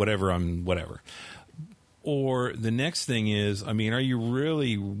stop whatever. Or the next thing is, are you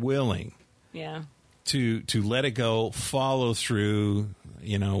really willing to let it go, follow through?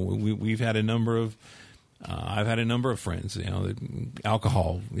 We've had a number of, I've had a number of friends, that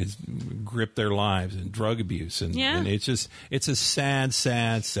alcohol has gripped their lives, and drug abuse. And it's a sad,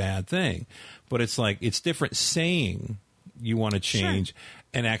 sad, sad thing. But it's like, it's different saying you want to change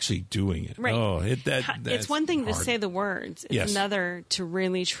and actually doing it. Right. Oh, it's one thing to say the words. It's Yes. another to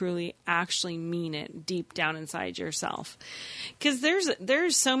really, truly, actually mean it deep down inside yourself. Because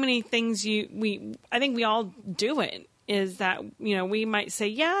there's so many things I think we all do it. Is that, we might say,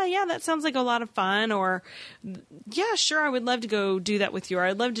 yeah, that sounds like a lot of fun, or yeah, sure, I would love to go do that with you, or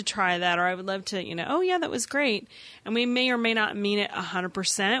I'd love to try that, or I would love to, oh yeah, that was great. And we may or may not mean it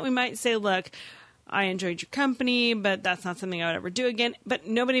 100%. We might say, look, I enjoyed your company, but that's not something I would ever do again. But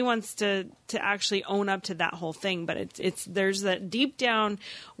nobody wants to actually own up to that whole thing. But there's that deep down,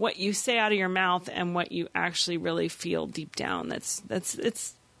 what you say out of your mouth and what you actually really feel deep down. It's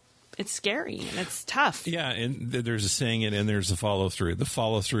scary and it's tough. Yeah, and there's a saying, and there's a follow through. The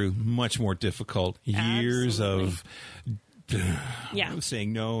follow through, much more difficult. Years of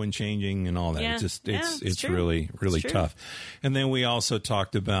saying no and changing and all that. Yeah. It's really, really tough. And then we also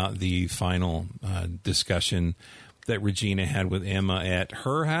talked about the final discussion that Regina had with Emma at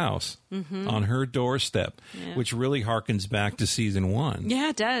her house on her doorstep, which really harkens back to season 1. Yeah,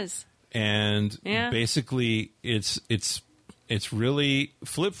 it does. And basically, it's really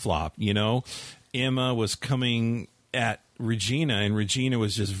flip flop. Emma was coming at Regina, and Regina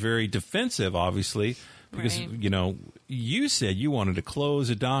was just very defensive, obviously. Because, you said you wanted to close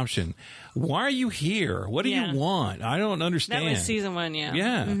adoption. Why are you here? What do you want? I don't understand. That was season 1, yeah.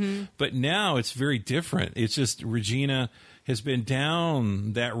 Yeah. But now it's very different. It's just Regina has been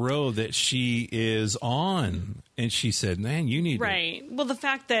down that road that she is on. And she said, man, you need Right. Well, the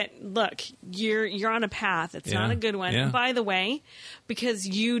fact that, look, you're on a path. It's not a good one. Yeah. By the way, because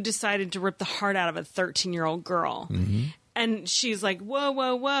you decided to rip the heart out of a 13-year-old girl. And she's like, whoa,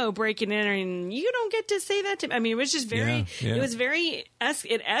 whoa, whoa, breaking in, and you don't get to say that to me. I mean, it was just very, it was very,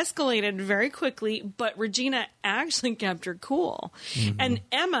 it escalated very quickly, but Regina actually kept her cool. And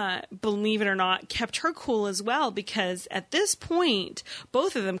Emma, believe it or not, kept her cool as well, because at this point,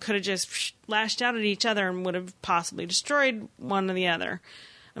 both of them could have just lashed out at each other and would have possibly destroyed one or the other.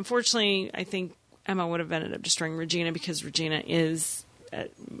 Unfortunately, I think Emma would have ended up destroying Regina, because Regina is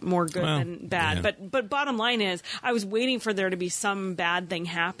more good than bad. Yeah. But bottom line is, I was waiting for there to be some bad thing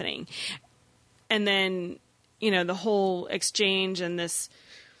happening. And then, the whole exchange and this,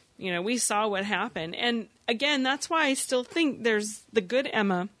 we saw what happened. And again, that's why I still think there's the good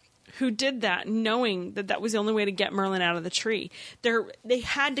Emma who did that, knowing that that was the only way to get Merlin out of the tree. They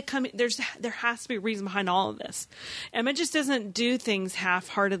had to come. There has to be a reason behind all of this. Emma just doesn't do things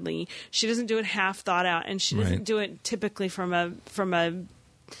half-heartedly. She doesn't do it half thought out, and she doesn't do it typically from a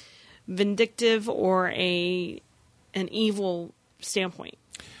vindictive or an evil standpoint.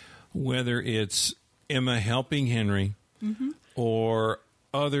 Whether it's Emma helping Henry or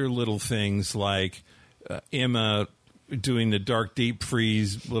other little things like Emma doing the dark deep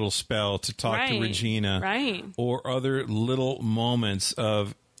freeze little spell to talk to Regina, or other little moments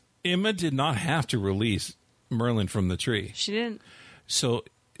of Emma did not have to release Merlin from the tree. She didn't. So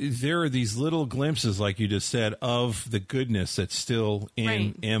there are these little glimpses, like you just said, of the goodness that's still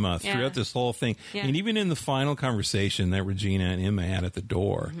in Emma throughout this whole thing. Yeah. And even in the final conversation that Regina and Emma had at the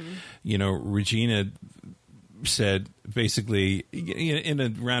door, Regina said basically in a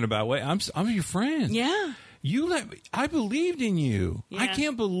roundabout way, I'm your friend. Yeah. I believed in you. Yeah. I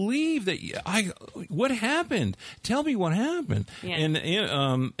can't believe that. What happened? Tell me what happened. Yeah.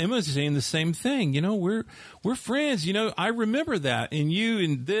 And Emma's saying the same thing. We're friends. I remember that. And you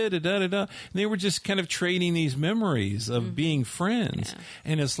and da-da-da-da-da. And they were just kind of trading these memories of being friends. Yeah.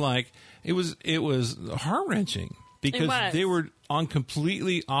 And it's like, it was heart-wrenching because they were on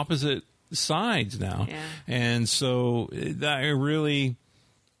completely opposite sides now. Yeah. And so that really,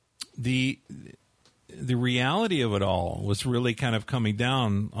 the reality of it all was really kind of coming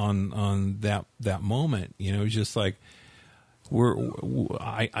down on that moment. It was just like,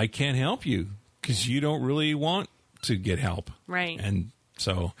 I can't help you because you don't really want to get help. Right. And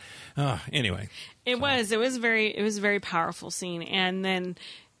so, anyway. It was a very powerful scene. And then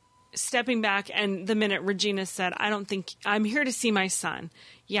stepping back, and the minute Regina said, I'm here to see my son.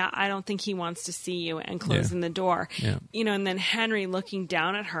 Yeah, I don't think he wants to see you, and closing the door. Yeah. And then Henry looking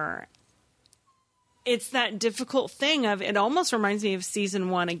down at her. It's that difficult thing of, it almost reminds me of season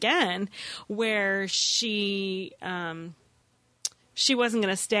 1 again, where she wasn't going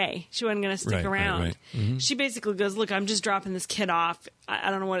to stay. She wasn't going to stick around. Right. Mm-hmm. She basically goes, look, I'm just dropping this kid off.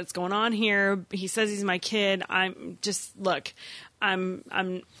 I don't know what's going on here. He says he's my kid. I'm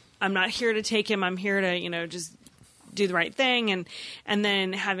not here to take him. I'm here to, just do the right thing. And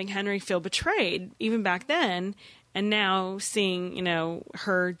then having Henry feel betrayed, even back then, and now seeing,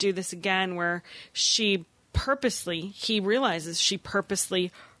 her do this again where he realizes she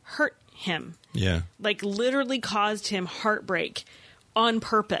purposely hurt him. Yeah. Like literally caused him heartbreak on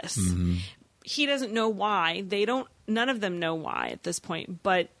purpose. Mm-hmm. He doesn't know why. None of them know why at this point,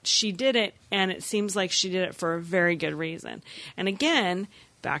 but she did it, and it seems like she did it for a very good reason. And again,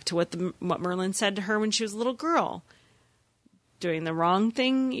 back to what Merlin said to her when she was a little girl. Doing the wrong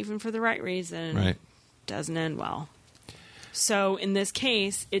thing, even for the right reason, doesn't end well. So in this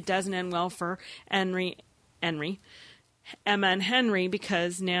case, it doesn't end well for Emma and Henry,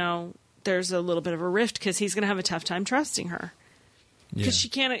 because now there's a little bit of a rift because he's going to have a tough time trusting her. Because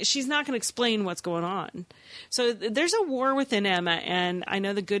she's not going to explain what's going on. So there's a war within Emma, and I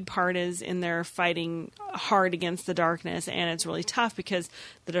know the good part is in there fighting hard against the darkness, and it's really tough because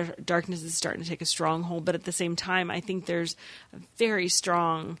the darkness is starting to take a stronghold. But at the same time, I think there's a very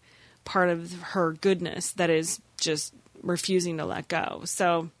strong part of her goodness that is just refusing to let go.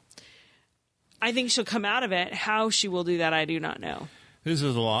 So I think she'll come out of it. How she will do that, I do not know. This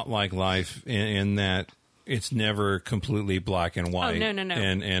is a lot like life in that it's never completely black and white. Oh, no.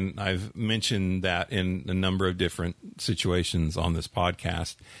 And I've mentioned that in a number of different situations on this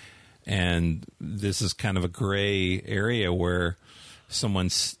podcast. And this is kind of a gray area where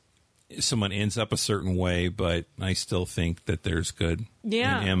someone ends up a certain way, but I still think that there's good in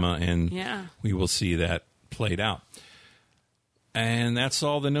Emma, and we will see that played out. And that's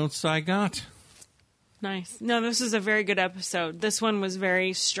all the notes I got. Nice. No, this is a very good episode. This one was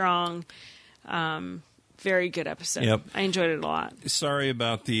very strong. Very good episode. Yep. I enjoyed it a lot. Sorry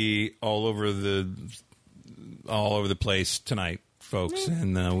about the all over the place tonight, folks,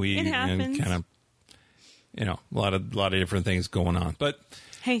 and it happens. Kind of, a lot of different things going on. But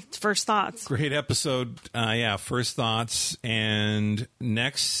hey, first thoughts. Great episode. First thoughts, and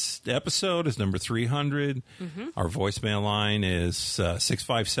next episode is number 300. Mm-hmm. Our voicemail line is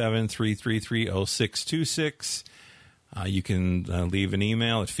 657-333-0626. You can leave an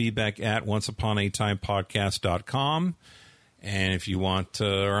email at feedback@onceuponatimepodcast.com. And if you want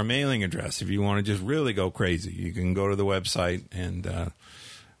our mailing address, if you want to just really go crazy, you can go to the website, and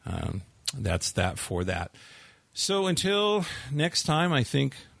that's that for that. So until next time, I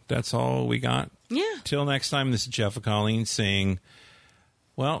think that's all we got. Yeah. Till next time, this is Jeff and Colleen saying,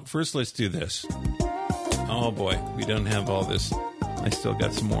 well, first let's do this. Oh, boy, we don't have all this. I still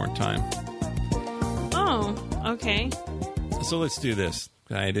got some more time. Oh, okay. So let's do this.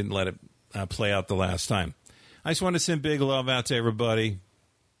 I didn't let it play out the last time. I just want to send big love out to everybody.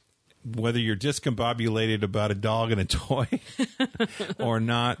 Whether you're discombobulated about a dog and a toy or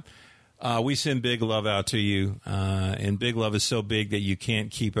not, we send big love out to you. And big love is so big that you can't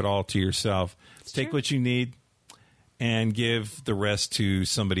keep it all to yourself. Take what you need and give the rest to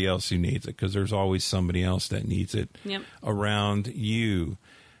somebody else who needs it, because there's always somebody else that needs it around you.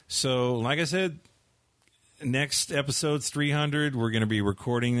 So, like I said, next episode's 300. We're going to be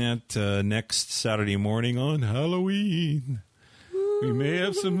recording that next Saturday morning on Halloween. We may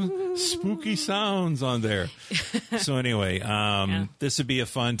have some spooky sounds on there. So anyway, this would be a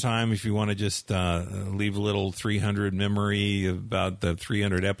fun time if you want to just leave a little 300 memory about the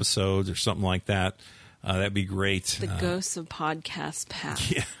 300 episodes or something like that. That'd be great. The ghosts of podcast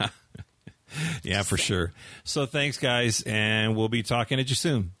past. Yeah. Yeah, for sure. So thanks, guys, and we'll be talking at you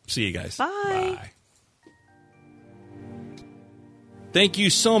soon. See you guys. Bye. Bye. Thank you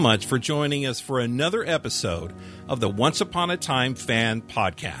so much for joining us for another episode of the Once Upon a Time Fan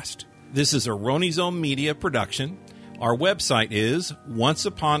Podcast. This is a Ronizome Media production. Our website is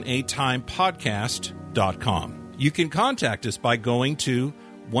onceuponatimepodcast.com. You can contact us by going to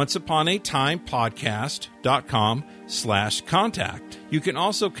onceuponatimepodcast.com/contact. You can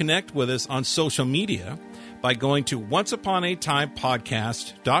also connect with us on social media by going to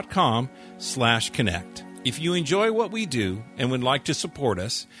onceuponatimepodcast.com/connect. If you enjoy what we do and would like to support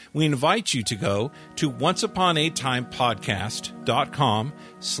us, we invite you to go to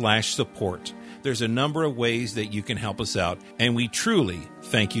onceuponatimepodcast.com/support. There's a number of ways that you can help us out, and we truly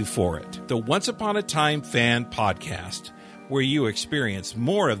thank you for it. The Once Upon a Time Fan Podcast, where you experience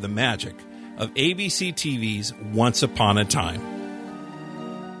more of the magic of ABC TV's Once Upon a Time.